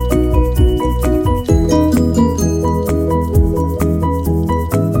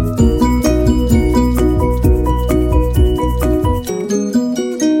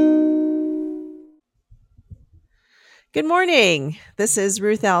Good morning. This is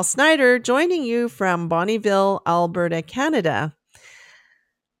Ruth Al Snyder joining you from Bonnyville, Alberta, Canada.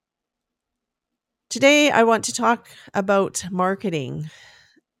 Today, I want to talk about marketing.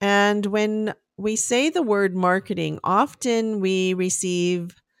 And when we say the word marketing, often we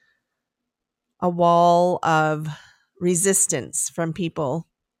receive a wall of resistance from people.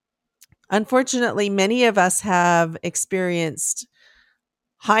 Unfortunately, many of us have experienced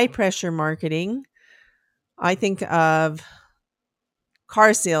high pressure marketing. I think of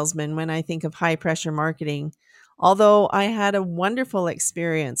car salesman when I think of high pressure marketing. Although I had a wonderful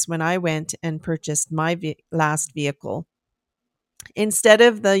experience when I went and purchased my last vehicle. Instead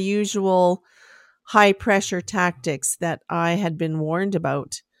of the usual high pressure tactics that I had been warned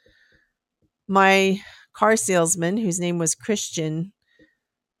about, my car salesman, whose name was Christian,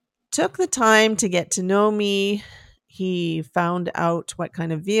 took the time to get to know me. He found out what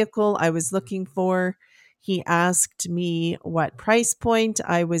kind of vehicle I was looking for. He asked me what price point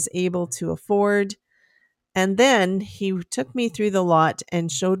I was able to afford. And then he took me through the lot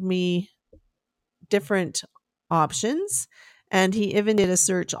and showed me different options. And he even did a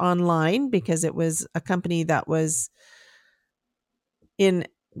search online because it was a company that was in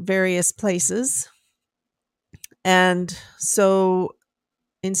various places. And so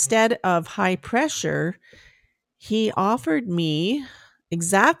instead of high pressure, he offered me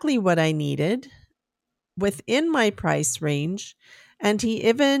exactly what I needed within my price range. And he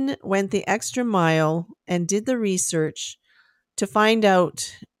even went the extra mile and did the research to find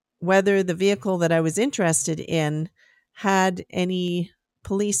out whether the vehicle that I was interested in had any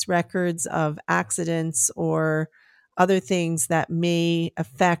police records of accidents or other things that may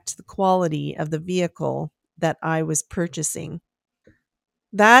affect the quality of the vehicle that I was purchasing.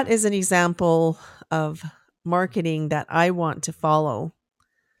 That is an example of marketing that I want to follow.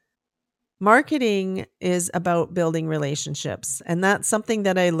 Marketing is about building relationships, and that's something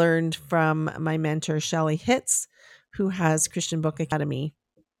that I learned from my mentor, Shelley Hitz, who has Christian Book Academy.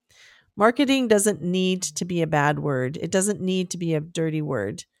 Marketing doesn't need to be a bad word. It doesn't need to be a dirty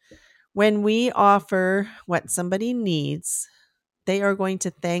word. When we offer what somebody needs, they are going to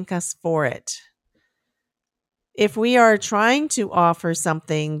thank us for it. If we are trying to offer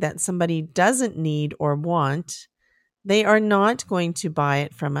something that somebody doesn't need or want, they are not going to buy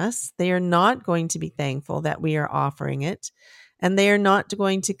it from us. They are not going to be thankful that we are offering it, and they are not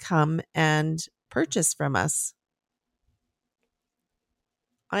going to come and purchase from us.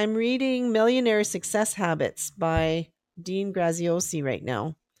 I'm reading Millionaire Success Habits by Dean Graziosi right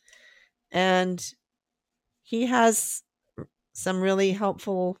now, and he has some really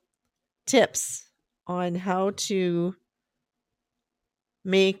helpful tips on how to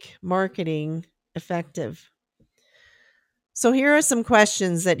make marketing effective. So here are some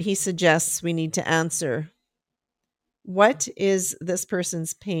questions that he suggests we need to answer. What is this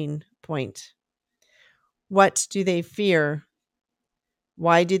person's pain point? What do they fear?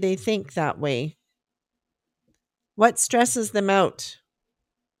 Why do they think that way? What stresses them out?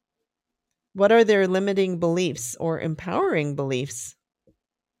 What are their limiting beliefs or empowering beliefs?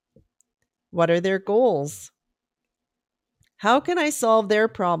 What are their goals? How can I solve their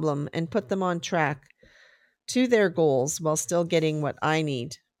problem and put them on track to their goals while still getting what I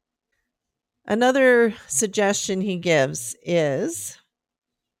need? Another suggestion he gives is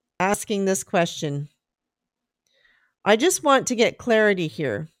asking this question. I just want to get clarity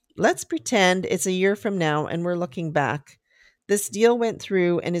here. Let's pretend it's a year from now and we're looking back. This deal went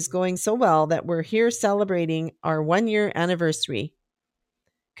through and is going so well that we're here celebrating our 1 year anniversary.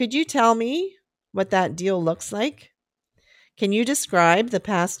 Could you tell me what that deal looks like? Can you describe the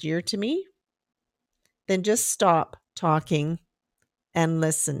past year to me? Then just stop talking and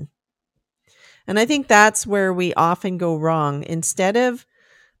listen. And I think that's where we often go wrong. Instead of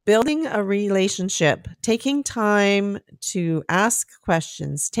building a relationship, taking time to ask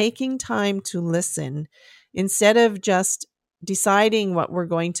questions, taking time to listen, instead of just deciding what we're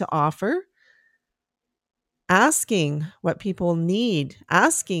going to offer, asking what people need,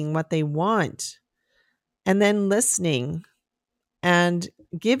 asking what they want, and then listening and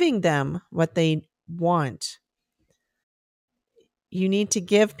giving them what they want. You need to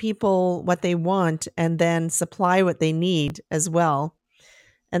give people what they want and then supply what they need as well.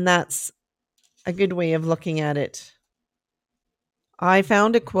 And that's a good way of looking at it. I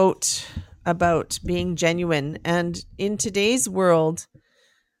found a quote about being genuine. And in today's world,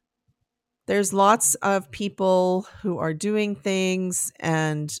 there's lots of people who are doing things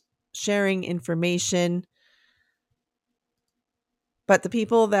and sharing information. But the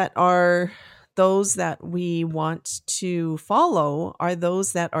people that are those that we want to follow are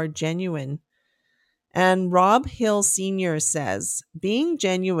those that are genuine. And Rob Hill Sr. says, being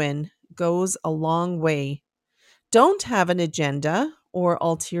genuine goes a long way. Don't have an agenda or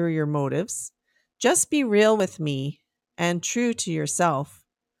ulterior motives. Just be real with me and true to yourself.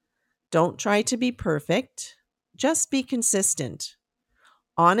 Don't try to be perfect. Just be consistent.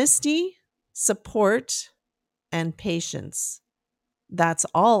 Honesty, support, and patience. That's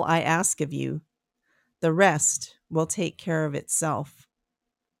all I ask of you. The rest will take care of itself.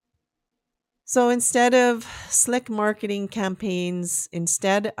 So instead of slick marketing campaigns,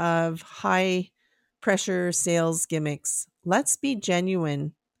 instead of high pressure sales gimmicks, let's be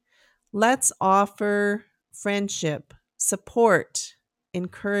genuine. Let's offer friendship, support,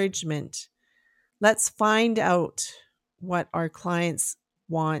 encouragement. Let's find out what our clients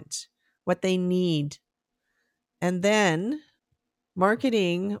want, what they need. And then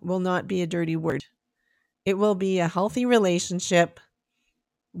marketing will not be a dirty word. It will be a healthy relationship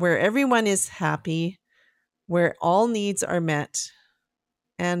where everyone is happy, where all needs are met,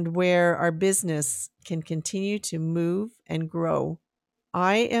 and where our business can continue to move and grow.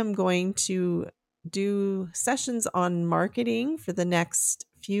 I am going to do sessions on marketing for the next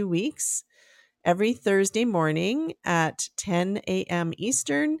few weeks. Every Thursday morning at 10 a.m.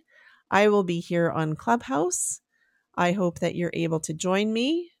 Eastern, I will be here on Clubhouse. I hope that you're able to join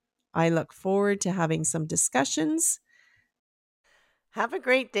me. I look forward to having some discussions. Have a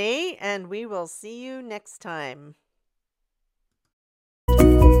great day, and we will see you next time.